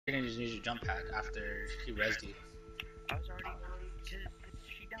use your jump pad after he rezzed you. I was already. She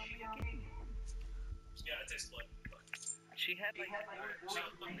downed me again. Yeah, it takes blood. She had like 4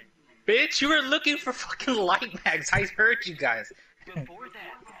 on it. Bitch, you were looking for fucking light mags. I heard you guys. Before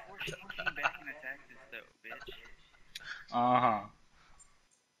she came back and attacked us though, bitch. Uh-huh.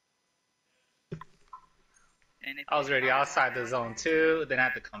 And if I was already outside the zone too, then I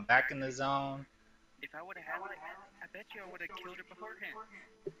had to come back in the zone. If I would have had like, I bet you I would have killed her beforehand.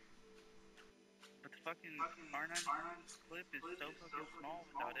 But the fucking R9 clip is so fucking small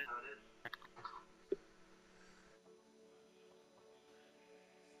without it.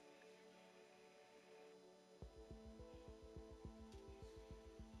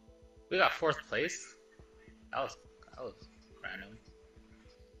 We got 4th place. That was random.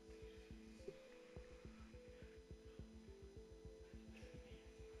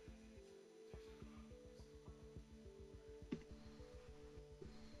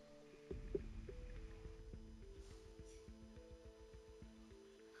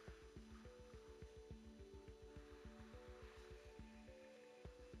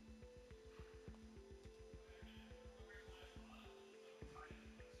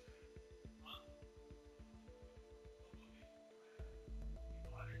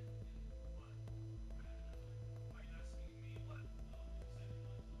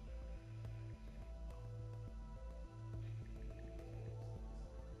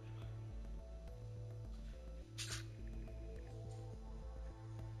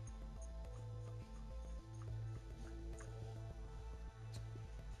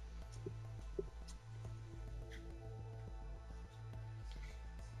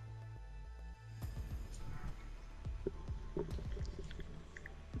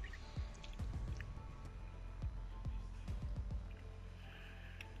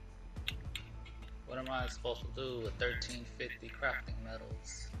 What am I supposed to do with 1350 crafting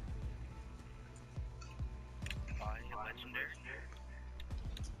metals? Buy a legendary.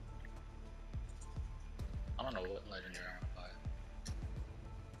 I don't know what legendary I'm gonna buy.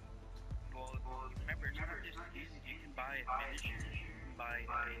 Well, remember, it's not just easy. You can buy a finisher, buy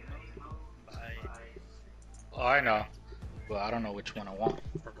ammo, buy Oh, I know. Well, I don't know which one I want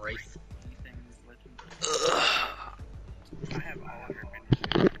for Wraith. anything legendary. I have all of her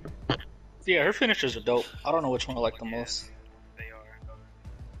finishers. Yeah, her finishers are dope. I don't know which one I like the most. They are.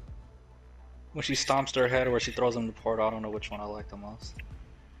 When she stomps her head or she throws him to portal, I don't know which one I like the most.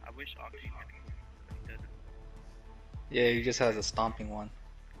 I wish Oxy had it, but he doesn't. Yeah, he just has a stomping one.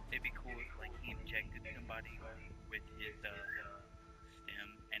 It'd be cool if like he injected somebody with his stem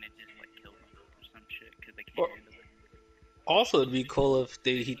and it just like killed them or some shit because they can't handle it. Also, it'd be cool if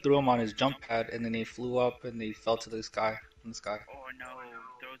he threw him on his jump pad and then he flew up and he fell to the sky. In the sky. Or no,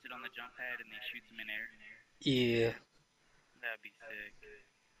 throws it on the jump pad and then shoots him in air. Yeah. That'd be sick.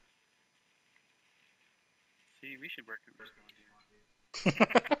 See, we should work at Respawn.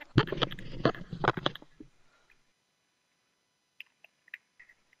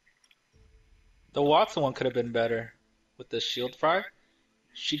 The Watson one could have been better with the shield fry.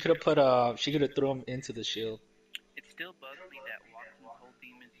 She could have threw him into the shield. It still bugs me that Watson's whole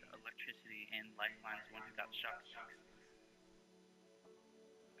theme is electricity and Lifeline's the one who got shot.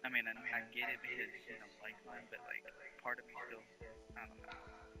 I mean, I get it because, you know, Lifeline, but like, part of me still, I don't know.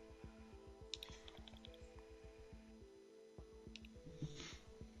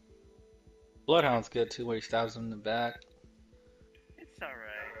 Bloodhound's good too, where he stabs him in the back. It's alright.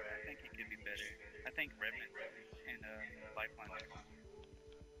 I think it could be better. I think Revenant and Lifeline.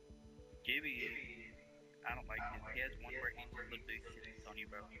 Gibby, I don't like his. He has one where he just literally sits on you,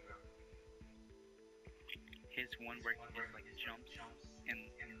 bro. His one where he just like jumps and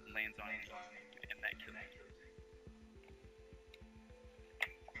lands on you, and that kills you.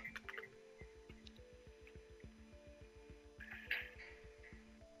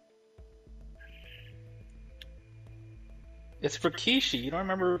 It's Rikishi. You don't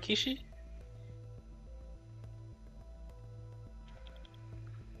remember Rikishi?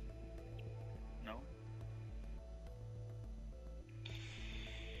 No.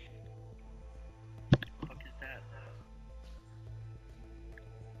 What the fuck is that?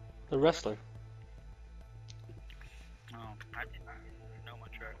 The wrestler. Oh, I didn't know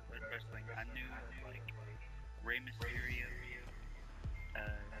much wrestling. I knew like Rey Mysterio,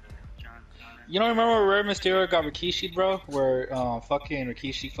 John Cena. You don't remember where Rey Mysterio got Rikishi, bro? Where fucking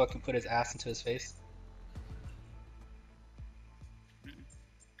Rikishi fucking put his ass into his face?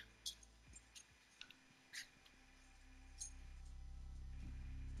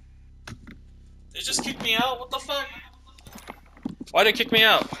 They just kicked me out? What the fuck? Why'd they kick me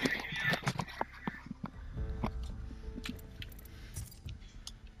out?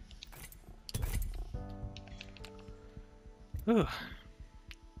 Ugh.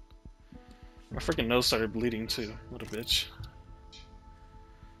 My freaking nose started bleeding too. What a bitch.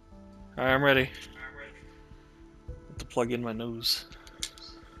 Alright, I'm ready. Have to plug in my nose.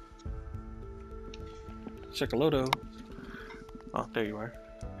 Checoloto. Oh, there you are.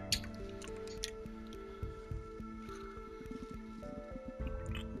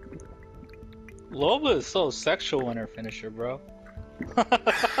 Loba is so sexual in her finisher, bro.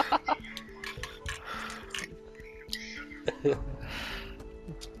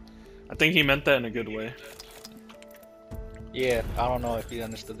 I think he meant that in a good way. Yeah, I don't know if you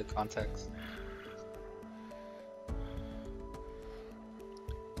understood the context.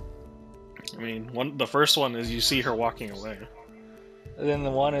 I mean, the first one is you see her walking away. And then the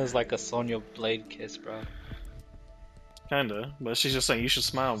one is like a Sonya Blade kiss, bro. Kinda, but she's just saying you should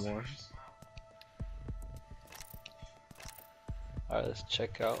smile more. Alright, let's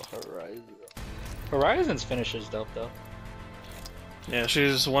check out Horizon. Horizon's finisher's dope, though. Yeah,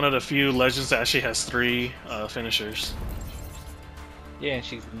 she's one of the few legends that actually has 3 finishers. Yeah, and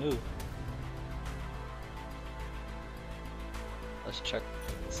she's new. Let's check.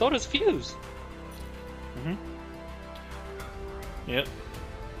 So does Fuse. Mm-hmm. Yep.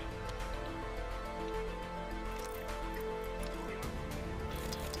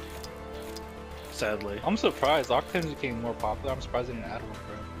 Sadly. I'm surprised. Octane became more popular. I'm surprised they didn't add one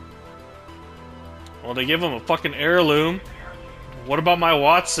for him. Well, they give him a fucking heirloom. What about my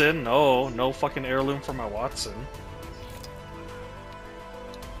Watson? No, no fucking heirloom for my Watson.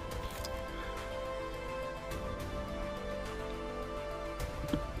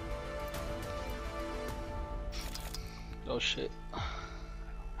 Oh shit.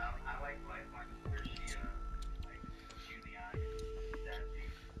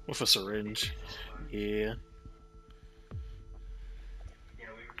 With a syringe. Yeah.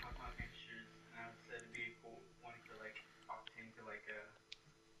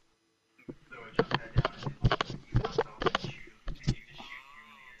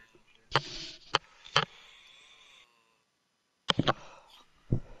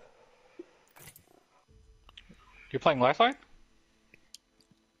 You're playing Lifeline?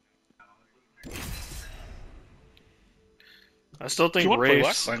 I still If you think want to play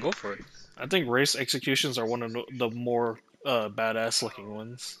Wraiths. Lifeline, go for it. I think Wraiths executions are one of the more badass looking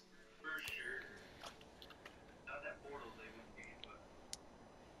ones.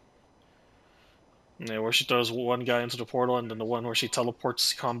 Yeah, where she throws one guy into the portal and then the one where she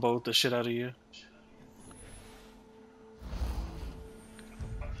teleports combo the shit out of you.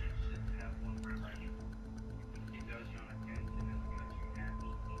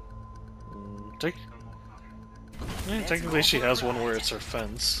 Technically she has one where it's her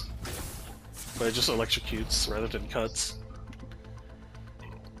fence. But it just electrocutes rather than cuts.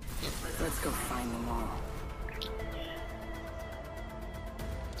 Let's go find them all.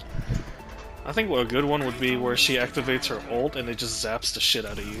 I think a good one would be where she activates her ult and it just zaps the shit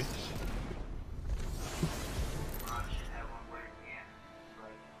out of you.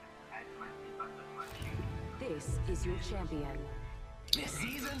 This is your champion. The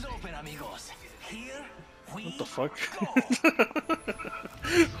season's open, amigos. Here we What the fuck? go. What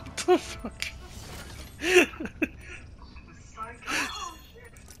the fuck?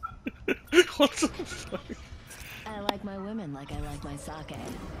 What the fuck? I like my women like I like my sake.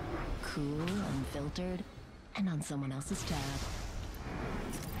 Cool, unfiltered, and on someone else's tab.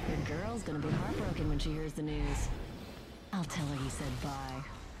 Your girl's gonna be heartbroken when she hears the news. I'll tell her you said bye.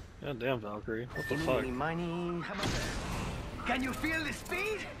 God damn, Valkyrie. What the fuck? Money, money. How about that? Can you feel the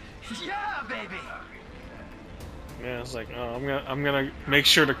speed? Yeah, baby. Yeah, it's like, oh, I'm gonna make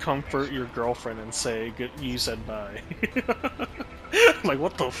sure to comfort your girlfriend and say, good, you said bye. Like,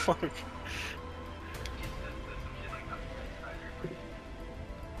 what the fuck?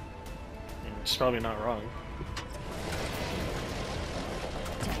 She's probably not wrong.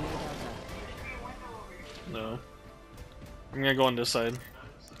 Tango Delta. No. I'm gonna go on this side.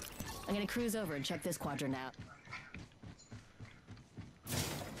 I'm gonna cruise over and check this quadrant out.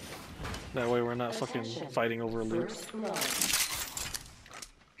 That way we're not fucking fighting over loot.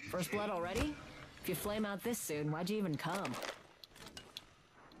 First blood already? If you flame out this soon, why'd you even come?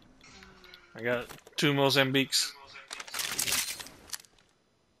 I got 2 Mozambiques.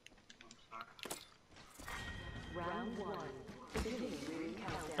 Round one.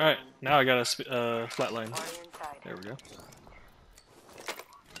 Alright, now I got a flatline. There we go.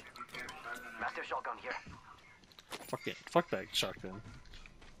 Master shotgun here. Fuck that shotgun.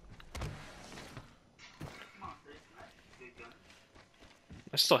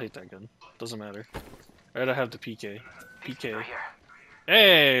 I still hate that gun. Doesn't matter. Alright, I have the PK. PK. Right here.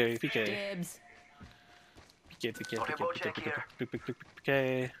 Hey, PK. Dibs.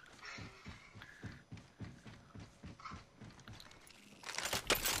 Okay.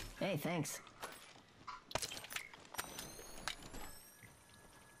 Hey, thanks.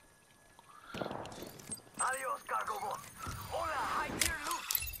 Adios, cargo bot. Hola, high tier loot.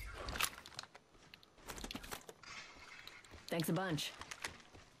 Thanks a bunch.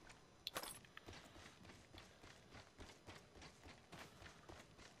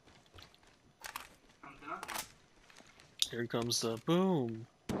 Here comes the boom.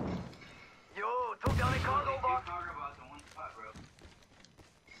 Yo, took down a cargo bot.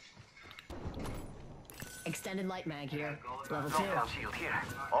 Extended light mag here. Level 2. Knockdown shield here.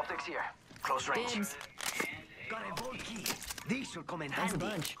 Optics here. Close range. Dibs. Got a vault key. These should come in Thanks a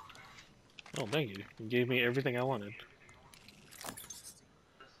handy. bunch. Oh, thank you. You gave me everything I wanted.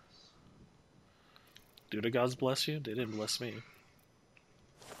 Do the gods bless you? They didn't bless me.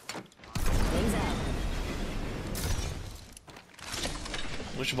 Wings out.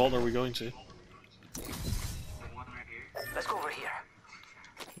 Which vault are we going to? Let's go over here.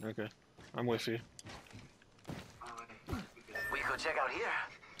 Okay. I'm with you. We could check out here.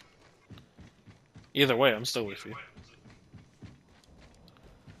 Either way, I'm still with you.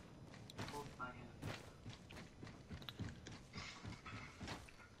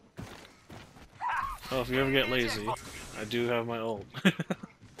 Well, if you ever get lazy, I do have my ult.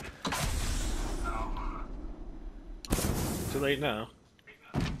 Too late now.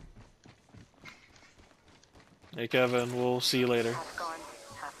 Hey Kevin, we'll see you later.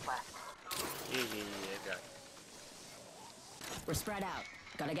 We're spread out.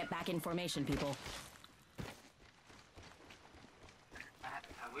 Gotta get back in formation, people. I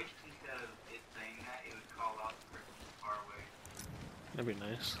wish instead of it saying that, it would call out the person far away. That'd be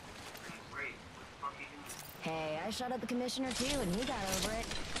nice. Great. What the fuck are you doing? Hey, I shot at the commissioner too, and he got over it.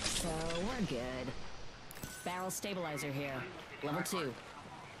 So we're good. Barrel stabilizer here. Level 2.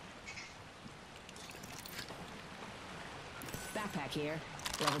 Backpack here.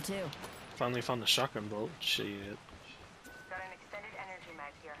 Level 2. Finally found the shotgun bolt. Shit. Got an extended energy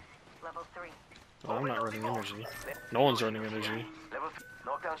mag here. Level 3. Oh, I'm not running energy. No one's running energy. Level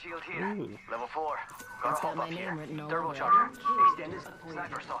knockdown shield here. Ooh. Level 4. It's Got a got my hop up here. name written all over it. Turbocharger. Extended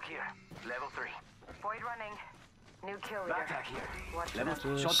sniper stock here. Level 3. Void running. New kill leader. Backpack here. Watch Level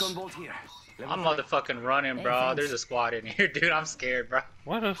out. shotgun bolt here. Level I'm motherfucking running, Hey, bro. thanks. There's a squad in here, dude. I'm scared, bro.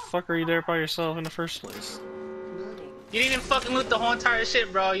 Why the fuck are you there by yourself in the first place? You didn't even fucking loot the whole entire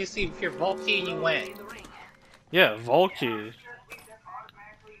shit, bro. You see your vault key and you went. Yeah, Volky.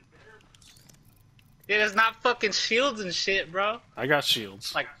 Dude, it's not fucking shields and shit, bro. I got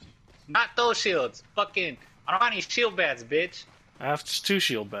shields. Like, not those shields. Fucking, I don't got any shield bats, bitch. I have 2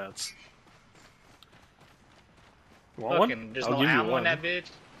 shield bats. You want Fucking, one? there's I'll no give you ammo in one. that bitch.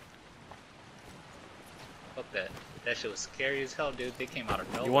 Fuck that. That shit was scary as hell, dude. They came out of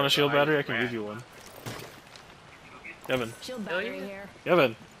nowhere. You want a shield bro. battery? I can ran. give you one. Kevin. Shield Hell battery yeah. here.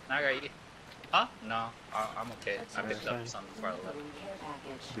 Kevin. I got you. Huh? No, I'm okay. I picked Fine. up something before I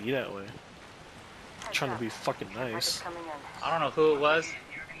left. Be that way. Heads Trying to up. be fucking Package nice. coming in. I don't know who it was,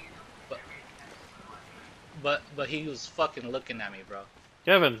 but he was fucking looking at me, bro.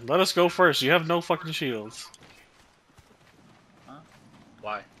 Kevin, let us go first. You have no fucking shields.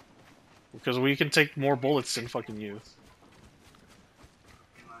 Why? Because we can take more bullets than fucking you.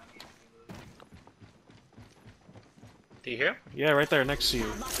 Do you hear? Yeah, right there next to you.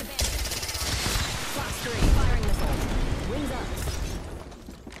 Lock the bandit. Fox 3, firing missile. Wings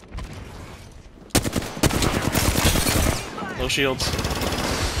up. No shields.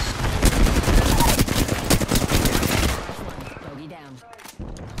 Bogey down.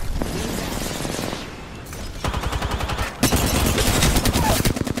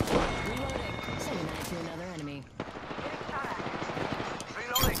 Reloading. Say goodnight to another enemy.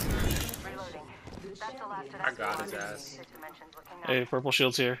 Reloading. Reloading. That's the last of I that got squad. his ass. Six dimensions looking up. Hey, purple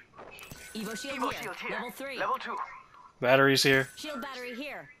shields here. Evo shield Evo here. shield here. Level 3. Level 2. Batteries here. Shield battery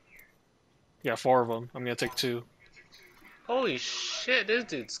here. Yeah, 4 of them. I'm gonna take 2. Holy shit, this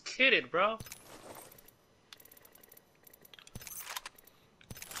dude's kidded, bro.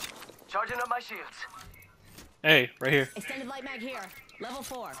 Charging up my shields. Hey, right here. Extended light mag here. Level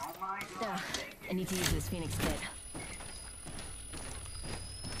 4. Ugh, I need to use this Phoenix kit.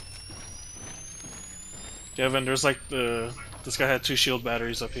 Kevin, there's like the... This guy had 2 shield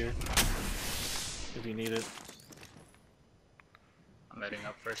batteries up here. If you need it. I'm heading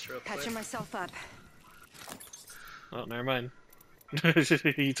up first real quick. Patching myself up. Oh, never mind.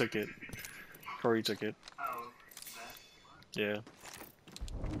 He took it. Corey took it. Yeah.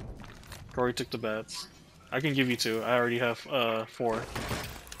 Corey took the bats. I can give you 2. I already have 4.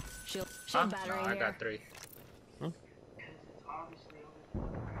 Shield Huh? battery No, I here. got 3. Because it's obviously all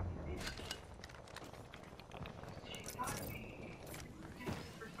this fucking video. She's gotta be. This is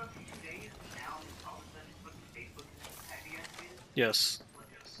for fucking 2 days, and now all of a sudden fucking Facebook is heavy ass videos. Yes.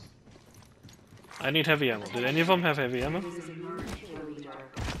 I need heavy ammo. Did any of them have heavy ammo?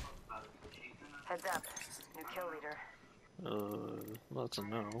 Heads up. New kill leader. That's a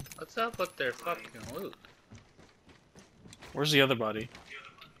no. What's up with their fucking loot? Where's the other body?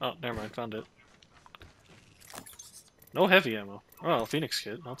 Oh, never mind. Found it. No heavy ammo. Oh, Phoenix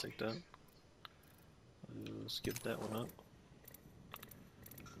kit. I'll take that. Let's give that one up.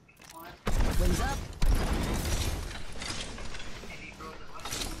 Wings up.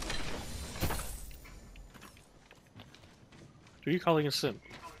 Who are you calling a simp?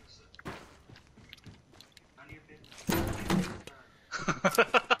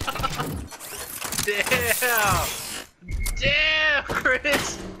 Damn! Damn,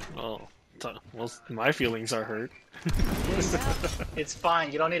 Chris! Oh, well, my feelings are hurt. It's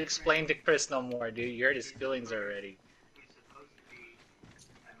fine. You don't need to explain to Chris no more, dude. You hurt his feelings already. He's supposed to be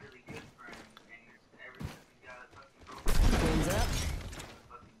a really good friend, and ever since he got a fucking girlfriend, Wings up.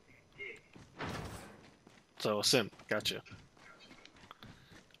 fucking dick. So, a simp. Gotcha.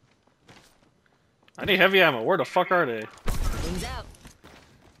 I need heavy ammo. Where the fuck are they? Wings out.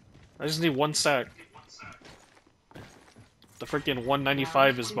 I just need one stack. The freaking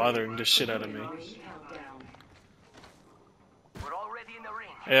 195 is bothering the shit out of me. We're already in the ring.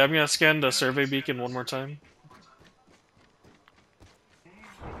 Hey, I'm gonna scan the survey beacon one more time.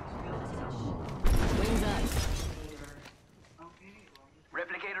 Wings up.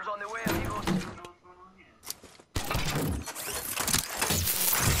 Replicators on the way, amigos.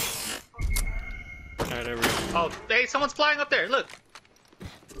 Alright, there we go. Oh, hey, someone's flying up there. Look,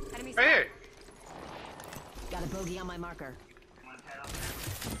 Enemy right here. Got a bogey on my marker.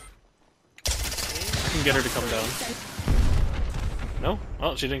 I can get her to come down. No?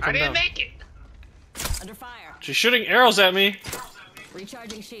 Oh, she didn't I come didn't down. make it. Under fire. She's shooting arrows at me!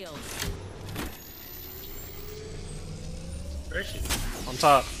 Recharging shields. Where is she? On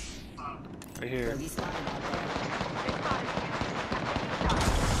top. Right here. Bogey spotted out there.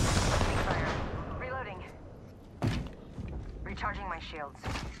 Fire. Reloading. Recharging my shields.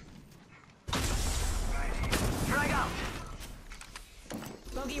 Frag out.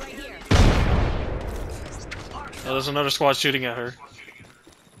 Bogey right here. Oh, there's another squad shooting at her.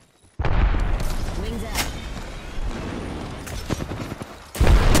 Wings out.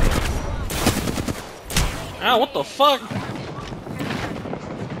 Ow, what the fuck?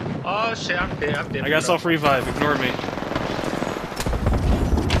 Oh shit, I'm dead. I'm dead. I got self-revive, ignore me.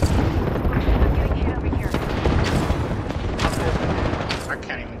 Getting hit over here. I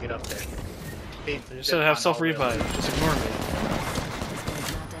can't even get up there. You said have self-revive, just ignore me. This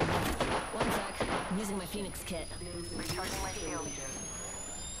one's not dead yet. One sec. I'm using my Phoenix kit. Recharging my shield.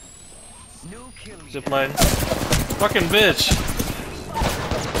 New kill leader. Zipline. Fucking bitch!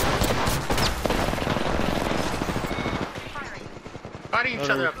 Fighting each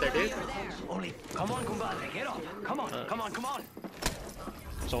other up there, dude. Only, come on, compadre, get up. Come on, come on, come on.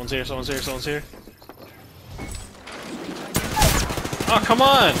 Someone's here, someone's here, someone's here. Oh, come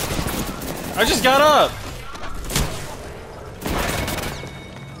on! I just got up!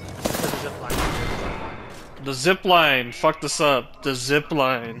 The zip line fucked us up. The zip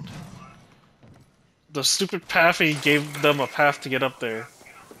line. The stupid pathy gave them a path to get up there.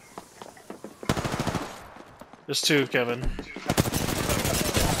 There's two, Kevin.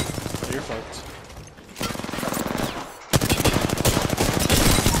 Oh, you're fucked.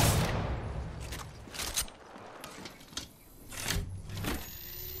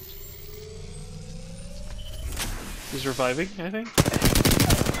 He's reviving, I think?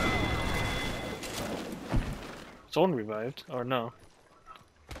 Someone revived. Or no.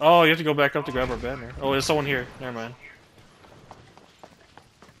 Oh, you have to go back up to grab our banner. Oh, there's someone here. Never mind.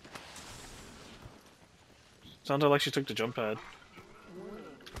 Sounded like she took the jump pad.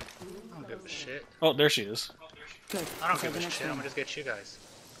 I don't give a shit. Oh, there she is. I don't give a shit. I'm gonna just get you guys.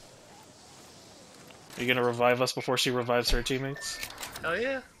 Are you gonna revive us before she revives her teammates? Hell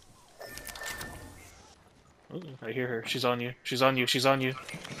yeah. Ooh, I hear her. She's on you. She's on you. She's on you.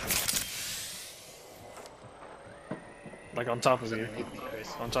 Like on top of you. Underneath me, Chris.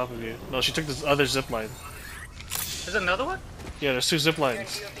 On top of you. No, she took this other zip line. There's another one? Yeah, there's two zip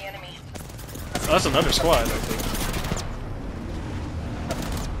lines. View of the enemy. Oh, that's another squad, I think.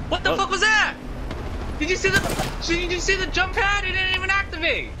 What the Oh. fuck was that? Did you see the jump pad? It didn't even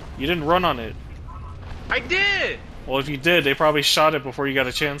activate. You didn't run on it. I did. Well, if you did, they probably shot it before you got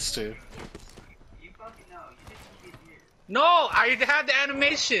a chance to. You fucking know. You didn't get here. No, I had the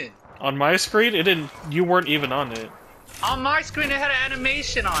animation. On my screen, it didn't. You weren't even on it. On my screen, it had an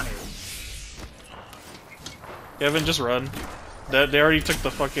animation on it. Kevin, just run. That they already took the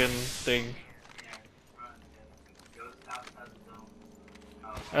fucking thing.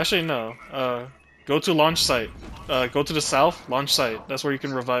 Actually, no. Go to launch site. Go to the south, launch site. That's where you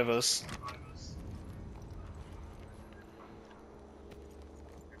can revive us.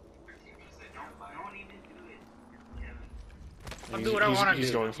 I'll do what I want to He's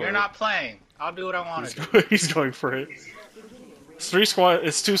do. going for You're it. not playing. I'll do what I want to do. He's going for it. It's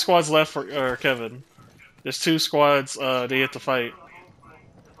It's 2 squads left for Kevin. There's 2 squads. They get to fight.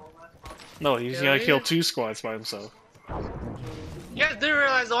 No, he's gonna kill 2 squads by himself. You guys do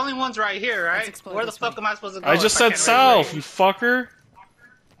realize the only one's right here, right? explore Where the this fuck way. am I supposed to go? I just if I said can't south, raise you fucker.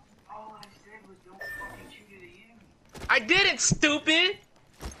 All I said was don't fucking shoot at the enemy. I didn't, stupid!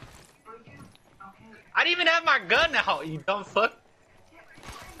 But you, okay. I didn't even have my gun out, you dumb fuck.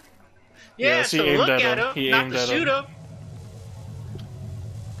 Yeah, Yes, he to aimed look at at him. him, He not aimed to at shoot him. him.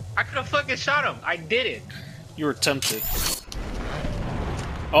 I could have fucking shot him. I didn't. You were tempted.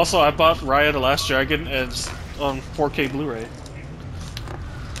 Also, I bought Raya the Last Dragon as on 4K Blu-ray.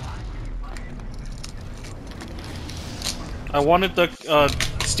 I wanted the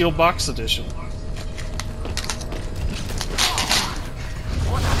Steel Box edition.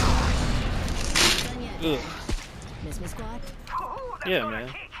 Ugh. Miss me, squad? Yeah, man.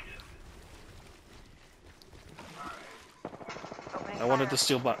 I wanted the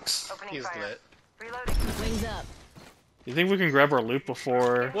Steel Box. He's lit. Reloading. Wings up. You think we can grab our loot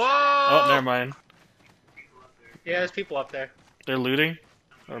before... Whoa! Oh, never mind. Yeah, there's people up there. They're looting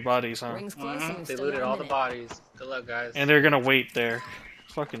our bodies, huh? Rings close and we've They still looted got a all the minute. bodies. Good luck, guys. And they're gonna wait there.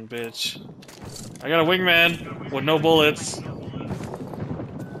 Fucking bitch. I got a wingman with no bullets. Who's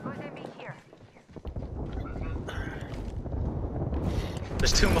MB here?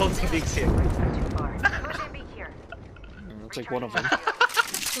 There's 2 Mozambiques here. Not too far. Who's MB here? I'll take one of them.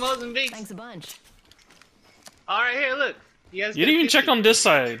 Mozambiques. Thanks a bunch. Alright, here, look. You guys You didn't even check on this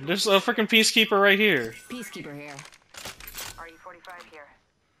side. There's a freaking peacekeeper right here. Peacekeeper here. RE-45 here.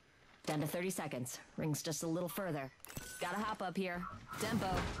 Down to 30 seconds. Rings just a little further. Gotta hop up here. Tempo.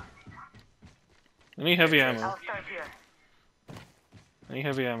 I need heavy ammo. I'll start here. I need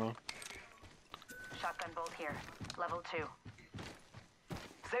heavy ammo. Shotgun bolt here. Level 2.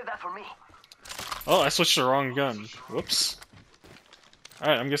 Save that for me. Oh, I switched the wrong gun. Whoops.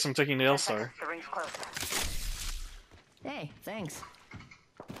 Alright, I'm guessing I'm taking the L-Star. The ring's close. Hey, thanks.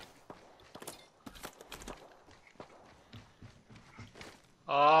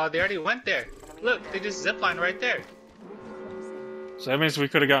 Oh, they already went there. Look, they just ziplined right there. So that means we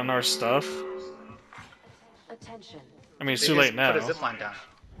could have gotten our stuff. Attention. I mean, it's They too just late now. Put a zipline down.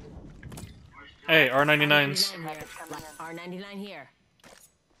 Hey, R99s. R99 here.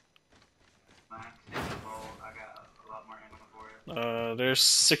 Max, well, I got a lot more ammo for it. There's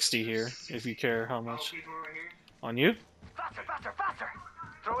 60 here, if you care how much. People right here. On you? Faster, faster, faster!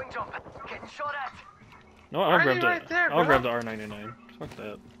 Throwing jump. Getting shot at. No, I'll Why are grab you the. right there, I'll bro? grab the R99. Fuck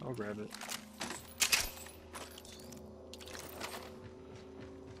that. I'll grab it.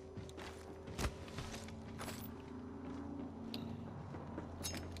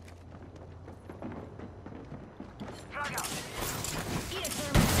 Frag out. Eat it,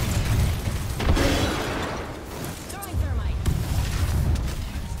 thermite. Throwing thermite.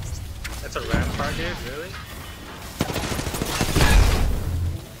 That's a ram car, dude? Really?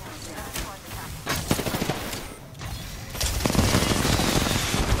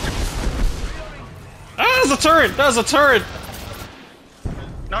 Ah, that's a turret! That was a turret!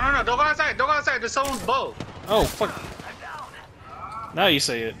 No, no, no, don't go outside, don't go outside, there's someone's bow. Oh, fuck. Now you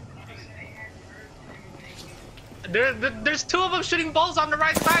say it. There's 2 of them shooting bows on the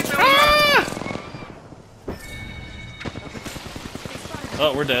right side, man. Ah!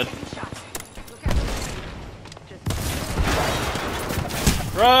 Oh, we're dead.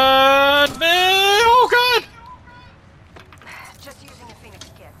 Run, man! Oh, God! Just using a Phoenix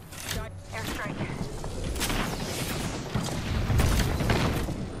kit. Airstrike.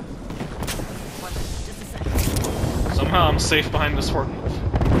 Just a second. Somehow I'm safe behind this forklift.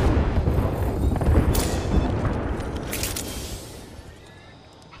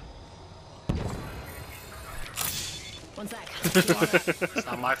 One sec. It's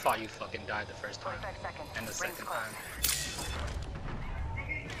not my fault you fucking died the first time. 45 seconds. And the Rings second close. time.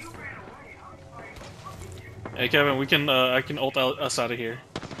 Hey, Kevin, we can, I can ult us out of here.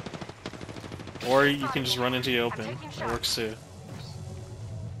 Or you can just run into the open. That works too.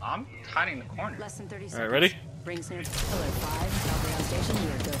 I'm hiding in the corner. Less than 30 seconds. Alright, ready? Rings near pillar 5. Valkyrie on station.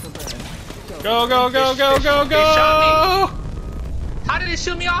 We are go for burn. Go, go, go, go, go, They shot go! How did it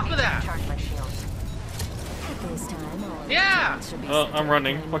shoot me off of that? Charge my shield. At this time, all Yeah. electronics should be Oh, set I'm to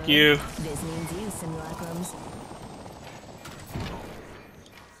running. airplane Fuck mode. you. This means you, simulacrums.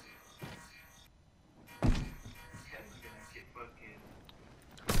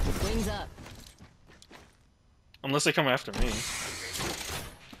 Wings up. Unless they come after me.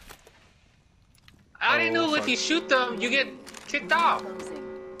 I already Oh, knew if fuck. you shoot them, you get kicked off.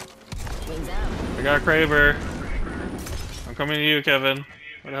 Wings out. I got a Kraber. I'm coming to you, Kevin.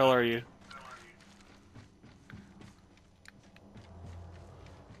 Where the hell are you?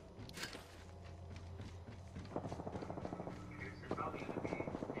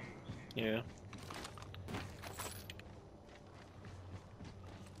 Yeah.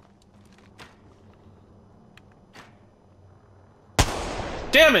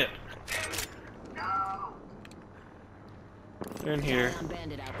 Damn it! They're in here. I'm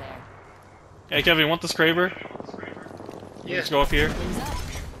bandit out there. Hey, Kevin, you want this Kraber? Yeah. Let's go up here. Wings up.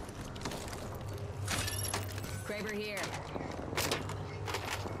 Kraber here.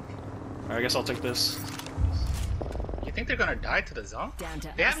 Alright, I guess I'll take this. You think they're gonna die to the zone? Down to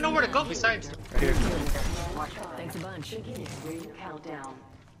They have nowhere to go besides. Right here. Thanks a bunch.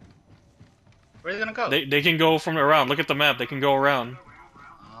 Where are they gonna go? They can go from around. Look at the map. They can go around.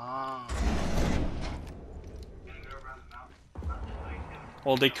 Ah.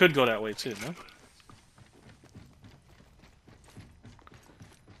 Well, they could go that way too, no?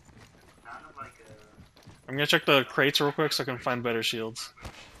 I'm gonna check the crates real quick so I can find better shields.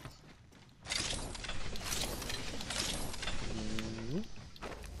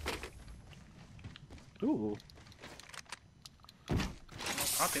 Ooh, I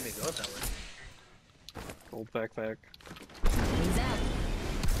don't think they go that way. gold backpack. Wings out.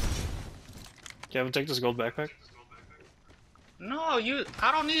 Kevin, take this gold backpack. No,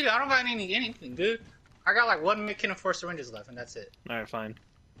 I don't need it. I don't got anything, dude. I got like one Midkin and 4 syringes left, and that's it. Alright, fine.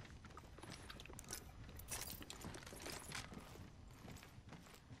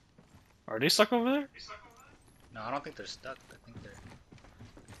 Are they stuck over there? No, I don't think they're stuck. I think they're.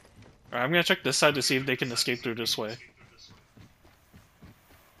 Alright, I'm gonna check this side to see if they can escape through this way.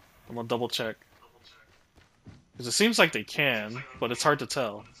 I'm gonna double check. Because it seems like they can, but it's hard to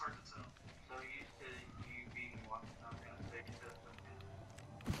tell.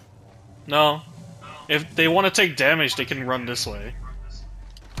 No. If they want to take damage, they can run this way.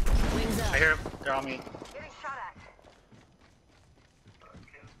 Wings up. I hear them. They're on me. Getting shot at.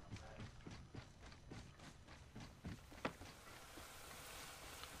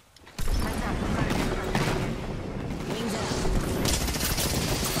 Wings out.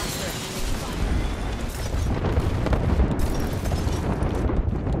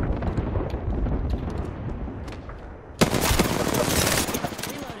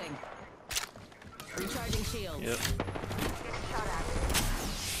 Reloading. Recharging shields. Yep. Getting shot at.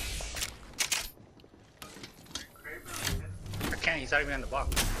 I can't. He's not even in the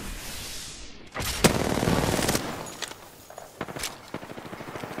box.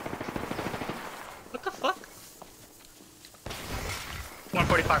 What the fuck?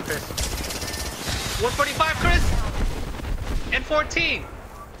 145, Chris. 145, Chris. And 14.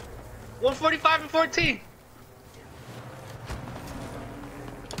 145 and 14.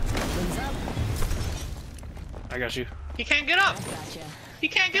 Wings up. I got you. He can't get up. Gotcha. He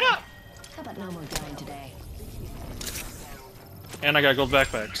can't get up. How about no more dying today? And I got a gold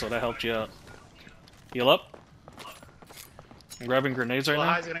backpack, so that helped you out. Heal up. I'm grabbing grenades right Well,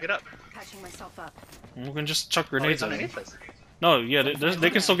 now. how's he gonna get up? Patching myself up. We can just chuck Oh, grenades he's at him. underneath us. No, yeah, they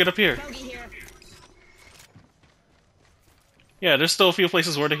can still get up here. Bogey here. Yeah, there's still a few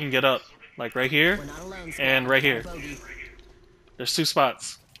places where they can get up. Like right here, We're not alone, squad. and right here. Bogey. There's 2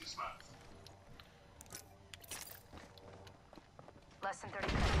 spots. Less than 30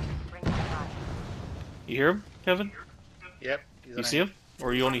 seconds. Ring to the body. You hear him, Kevin? Yep. He's You see him?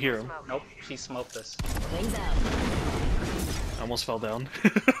 Or you only hear him? Smoke. Nope. He smoked us. Wings out. I almost fell down.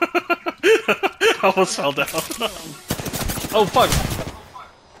 Almost fell down. Oh, fuck!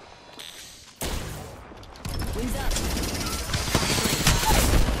 Wings up.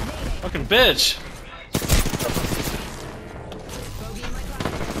 Fucking bitch! Bogey in my car.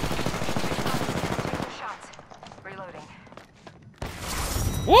 Taking shots. Reloading.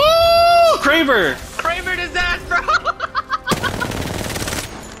 Woo! Kraber! Kramer his ass, bro.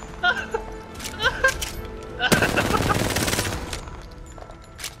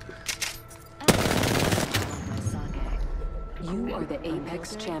 You are the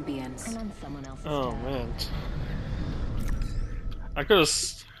Apex champions. And on someone else's Oh, tab. man. I could have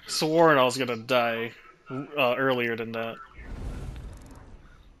sworn I was gonna die earlier than that.